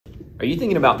Are you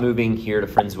thinking about moving here to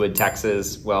Friendswood,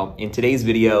 Texas? Well, in today's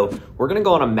video, we're gonna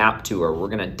go on a map tour. We're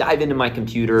gonna dive into my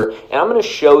computer and I'm gonna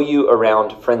show you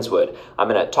around Friendswood. I'm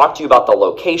gonna talk to you about the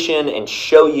location and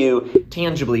show you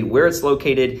tangibly where it's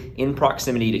located in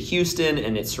proximity to Houston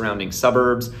and its surrounding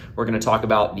suburbs. We're gonna talk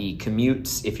about the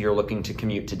commutes if you're looking to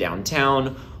commute to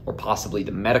downtown or possibly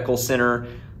the medical center.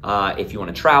 If you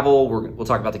want to travel, we'll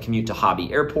talk about the commute to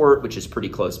Hobby Airport, which is pretty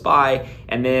close by.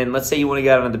 And then let's say you want to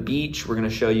get out on the beach. We're going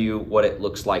to show you what it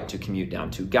looks like to commute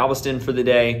down to Galveston for the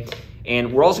day.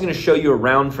 And we're also going to show you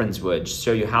around Friendswood,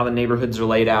 show you how the neighborhoods are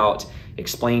laid out,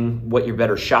 explain what your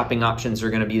better shopping options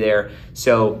are going to be there.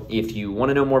 So if you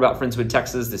want to know more about Friendswood,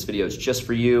 Texas, this video is just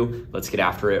for you. Let's get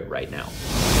after it right now.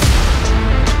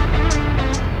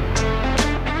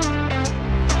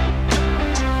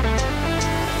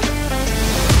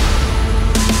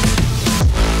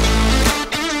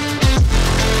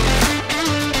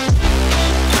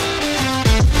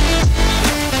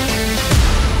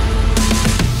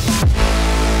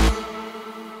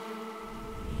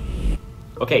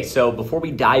 Okay, so before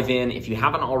we dive in, if you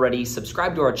haven't already,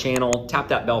 subscribe to our channel, tap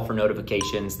that bell for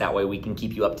notifications. That way we can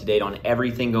keep you up to date on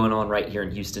everything going on right here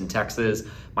in Houston, Texas.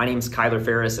 My name's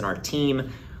Ferris and our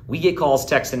team, we get calls,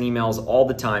 texts, and emails all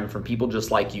the time from people just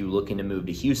like you looking to move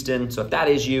to Houston. So if that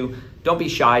is you, don't be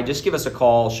shy. Just give us a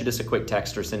call, shoot us a quick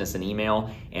text, or send us an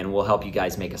email, and we'll help you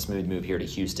guys make a smooth move here to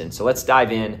Houston. So let's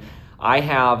dive in. I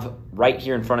have right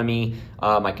here in front of me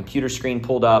my computer screen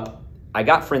pulled up. I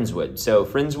got Friendswood. So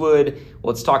Friendswood,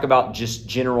 let's talk about just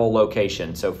general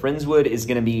location. So Friendswood is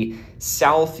gonna be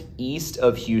southeast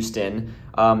of Houston.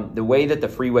 The way that the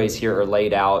freeways here are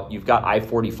laid out, you've got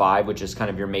I-45, which is kind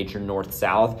of your major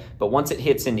north-south, but once it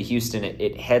hits into Houston,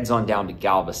 it heads on down to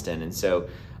Galveston. And so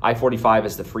I-45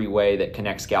 is the freeway that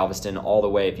connects Galveston all the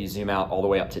way, if you zoom out, all the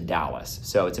way up to Dallas.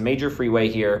 So it's a major freeway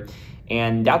here,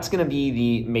 and that's gonna be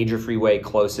the major freeway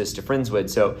closest to Friendswood.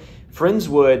 So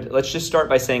Friendswood, let's just start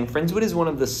by saying Friendswood is one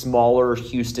of the smaller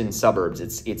Houston suburbs.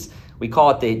 We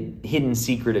call it the hidden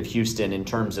secret of Houston in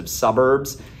terms of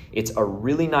suburbs. It's a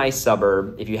really nice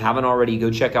suburb. If you haven't already, go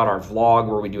check out our vlog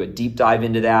where we do a deep dive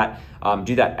into that.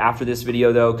 Do that after this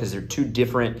video though, because they're two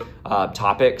different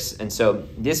topics. And so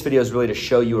this video is really to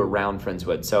show you around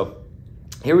Friendswood. So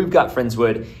here we've got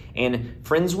Friendswood, and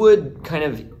Friendswood kind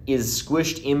of is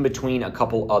squished in between a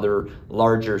couple other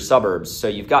larger suburbs. So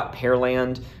you've got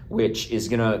Pearland, which is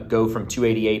gonna go from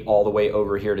 288 all the way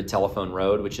over here to Telephone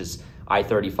Road, which is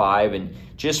I-35. And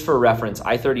just for reference,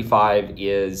 I-35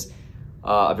 is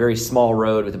a very small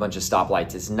road with a bunch of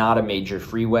stoplights. It's not a major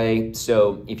freeway.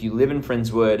 So if you live in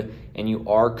Friendswood and you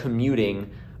are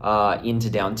commuting into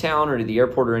downtown or to the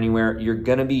airport or anywhere, you're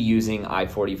gonna be using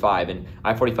I-45. And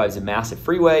I-45 is a massive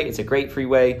freeway. It's a great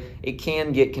freeway. It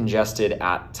can get congested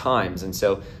at times. And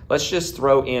so let's just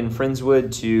throw in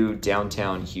Friendswood to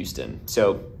downtown Houston.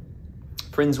 So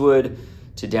Friendswood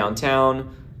to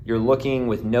downtown, you're looking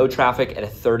with no traffic at a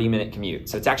 30-minute commute.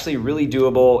 So it's actually really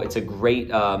doable. It's a great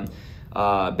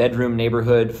bedroom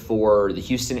neighborhood for the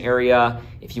Houston area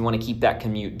if you want to keep that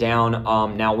commute down.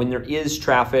 Now, when there is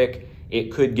traffic,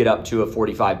 it could get up to a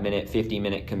 45-minute,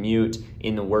 50-minute commute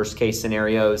in the worst case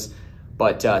scenarios,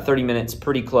 but 30 minutes,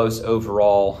 pretty close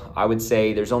overall. I would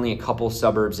say there's only a couple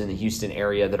suburbs in the Houston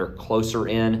area that are closer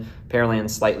in.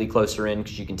 Pearland's slightly closer in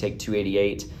because you can take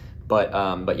 288,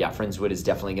 but yeah, Friendswood is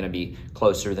definitely gonna be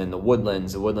closer than the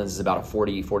Woodlands. The Woodlands is about a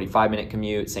 45-minute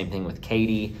commute, same thing with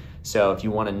Katy. So if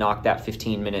you wanna knock that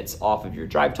 15 minutes off of your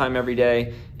drive time every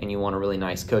day and you want a really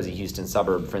nice, cozy Houston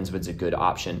suburb, Friendswood's a good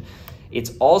option.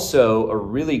 It's also a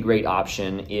really great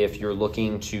option if you're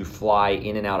looking to fly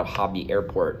in and out of Hobby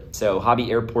Airport. So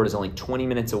Hobby Airport is only 20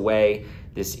 minutes away.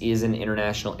 This is an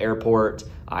international airport.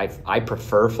 I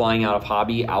prefer flying out of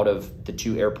Hobby out of the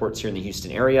two airports here in the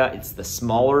Houston area. It's the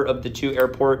smaller of the two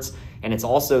airports, and it's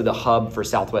also the hub for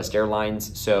Southwest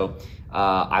Airlines. So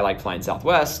I like flying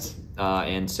Southwest,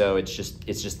 and so it's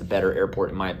just the better airport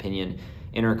in my opinion.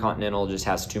 Intercontinental just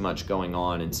has too much going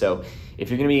on. And so if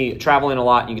you're gonna be traveling a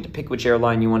lot and you get to pick which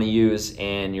airline you wanna use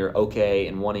and you're okay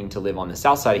and wanting to live on the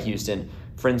south side of Houston,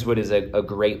 Friendswood is a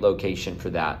great location for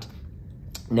that.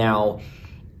 Now,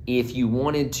 if you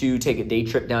wanted to take a day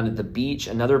trip down to the beach,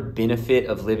 another benefit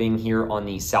of living here on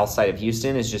the south side of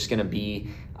Houston is just gonna be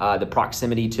the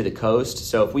proximity to the coast.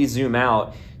 So if we zoom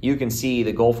out, you can see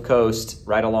the Gulf Coast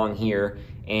right along here,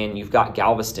 and you've got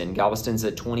Galveston. Galveston's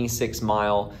a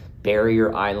 26-mile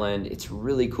barrier island. It's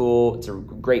really cool. It's a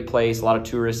great place. A lot of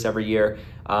tourists every year,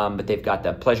 but they've got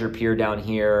the pleasure pier down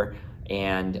here.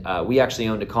 And we actually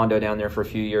owned a condo down there for a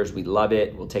few years. We love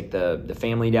it. We'll take the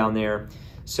family down there.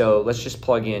 So let's just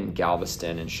plug in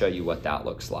Galveston and show you what that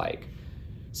looks like.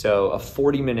 So a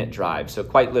 40-minute drive. So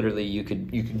quite literally, you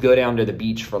could go down to the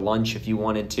beach for lunch if you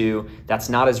wanted to. That's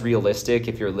not as realistic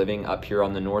if you're living up here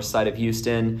on the north side of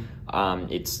Houston.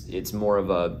 It's more of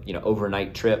a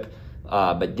overnight trip.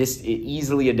 But this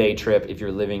easily a day trip if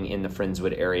you're living in the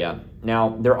Friendswood area.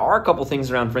 Now, there are a couple things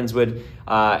around Friendswood.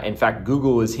 In fact,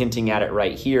 Google is hinting at it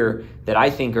right here that I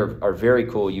think are very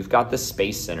cool. You've got the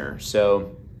Space Center.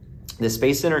 So the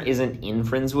Space Center isn't in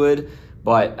Friendswood,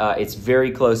 but it's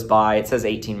very close by. It says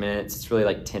 18 minutes. It's really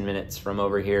like 10 minutes from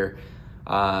over here.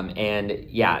 And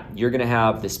yeah, you're gonna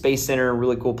have the Space Center,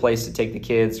 really cool place to take the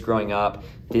kids growing up.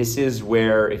 This is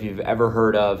where, if you've ever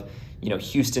heard of,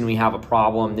 Houston, we have a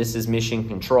problem. This is mission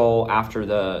control after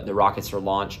the rockets are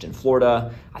launched in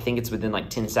Florida. I think it's within like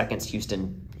 10 seconds,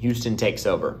 Houston takes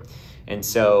over. And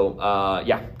so,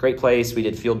 yeah, great place. We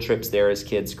did field trips there as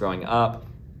kids growing up.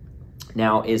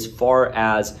 Now, as far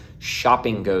as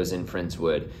shopping goes in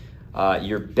Friendswood,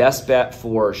 your best bet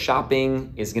for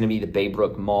shopping is going to be the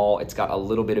Baybrook Mall. It's got a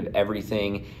little bit of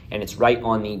everything, and it's right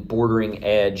on the bordering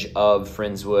edge of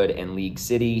Friendswood and League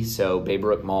City. So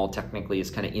Baybrook Mall technically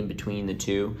is kind of in between the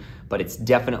two, but it's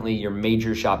definitely your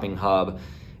major shopping hub.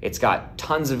 It's got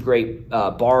tons of great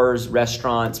bars,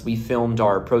 restaurants. We filmed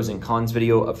our pros and cons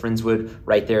video of Friendswood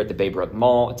right there at the Baybrook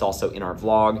Mall. It's also in our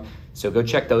vlog. So go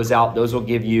check those out. Those will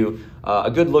give you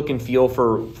a good look and feel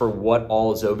for what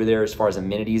all is over there as far as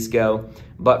amenities go.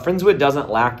 But Friendswood doesn't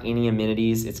lack any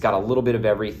amenities. It's got a little bit of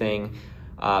everything.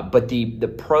 But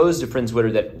the pros to Friendswood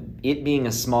are that it being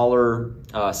a smaller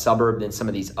suburb than some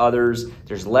of these others,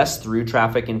 there's less through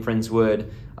traffic in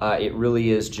Friendswood. It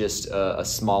really is just a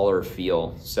smaller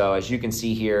feel. So as you can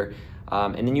see here,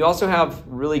 and then you also have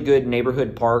really good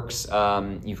neighborhood parks.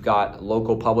 You've got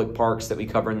local public parks that we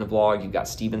cover in the vlog. You've got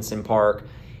Stevenson Park.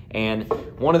 And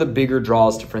one of the bigger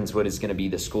draws to Friendswood is going to be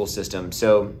the school system.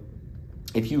 So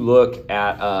if you look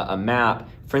at a map,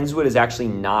 Friendswood is actually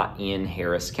not in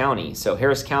Harris County. So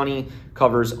Harris County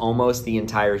covers almost the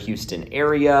entire Houston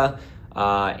area,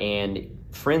 and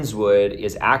Friendswood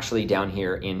is actually down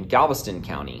here in Galveston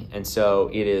County. And so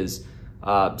it is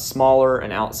smaller,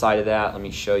 and outside of that, let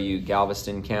me show you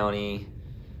Galveston County.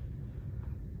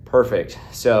 Perfect.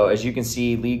 So as you can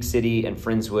see, League City and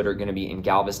Friendswood are going to be in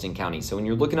Galveston County. So when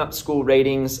you're looking up school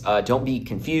ratings, don't be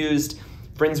confused.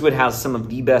 Friendswood has some of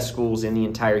the best schools in the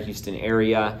entire Houston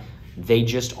area. They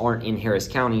just aren't in Harris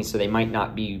County, so they might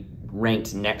not be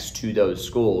ranked next to those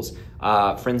schools.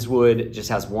 Friendswood just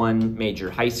has one major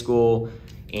high school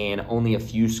and only a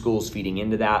few schools feeding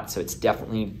into that. So it's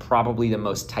definitely probably the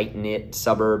most tight-knit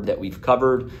suburb that we've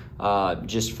covered.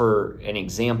 Just for an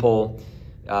example,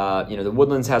 the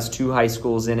Woodlands has 2 high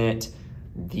schools in it,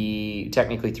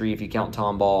 technically 3 if you count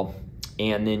Tomball,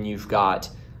 and then you've got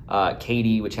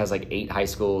Katy, which has like 8 high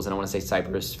schools, and I want to say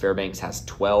Cypress Fairbanks has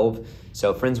 12.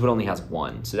 So Friendswood only has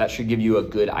 1. So that should give you a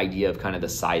good idea of kind of the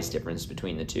size difference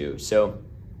between the two. So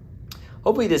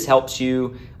hopefully this helps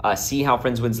you see how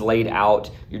Friendswood's laid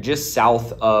out. You're just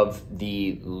south of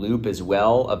the loop as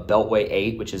well of Beltway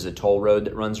 8, which is a toll road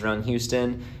that runs around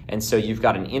Houston. And so you've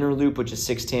got an inner loop, which is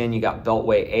 610. You got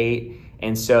Beltway 8.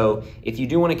 And so if you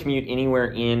do want to commute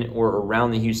anywhere in or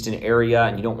around the Houston area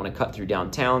and you don't want to cut through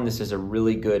downtown, this is a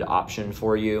really good option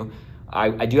for you.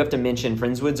 I do have to mention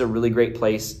Friendswood's a really great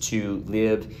place to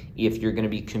live if you're going to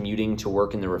be commuting to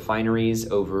work in the refineries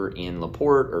over in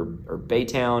LaPorte or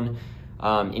Baytown,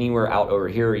 anywhere out over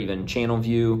here, or even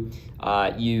Channelview.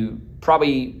 You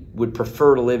probably would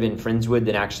prefer to live in Friendswood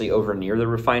than actually over near the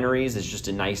refineries. It's just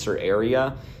a nicer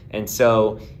area. And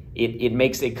so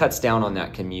it cuts down on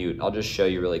that commute. I'll just show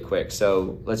you really quick.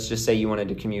 So let's just say you wanted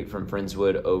to commute from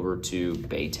Friendswood over to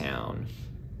Baytown.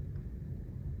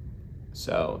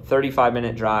 So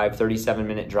 35-minute drive,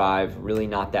 37-minute drive, really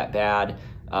not that bad.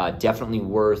 Definitely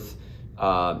worth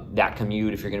that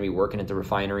commute if you're going to be working at the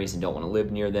refineries and don't want to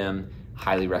live near them.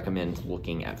 Highly recommend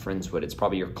looking at Friendswood. It's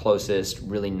probably your closest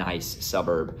really nice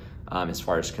suburb as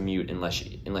far as commute, unless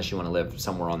you want to live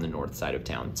somewhere on the north side of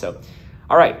town. So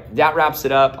all right, that wraps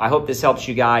it up. I hope this helps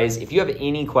you guys. If you have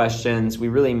any questions, we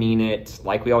really mean it.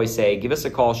 Like we always say, give us a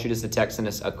call, shoot us a text, send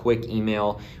us a quick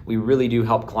email. We really do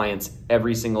help clients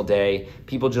every single day.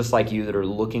 People just like you that are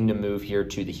looking to move here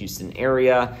to the Houston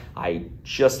area. I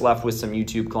just left with some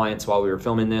YouTube clients while we were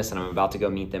filming this, and I'm about to go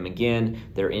meet them again.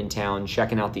 They're in town,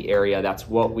 checking out the area. That's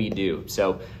what we do.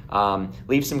 So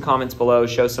leave some comments below,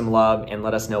 show some love, and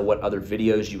let us know what other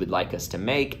videos you would like us to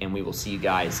make, and we will see you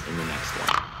guys in the next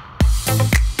one.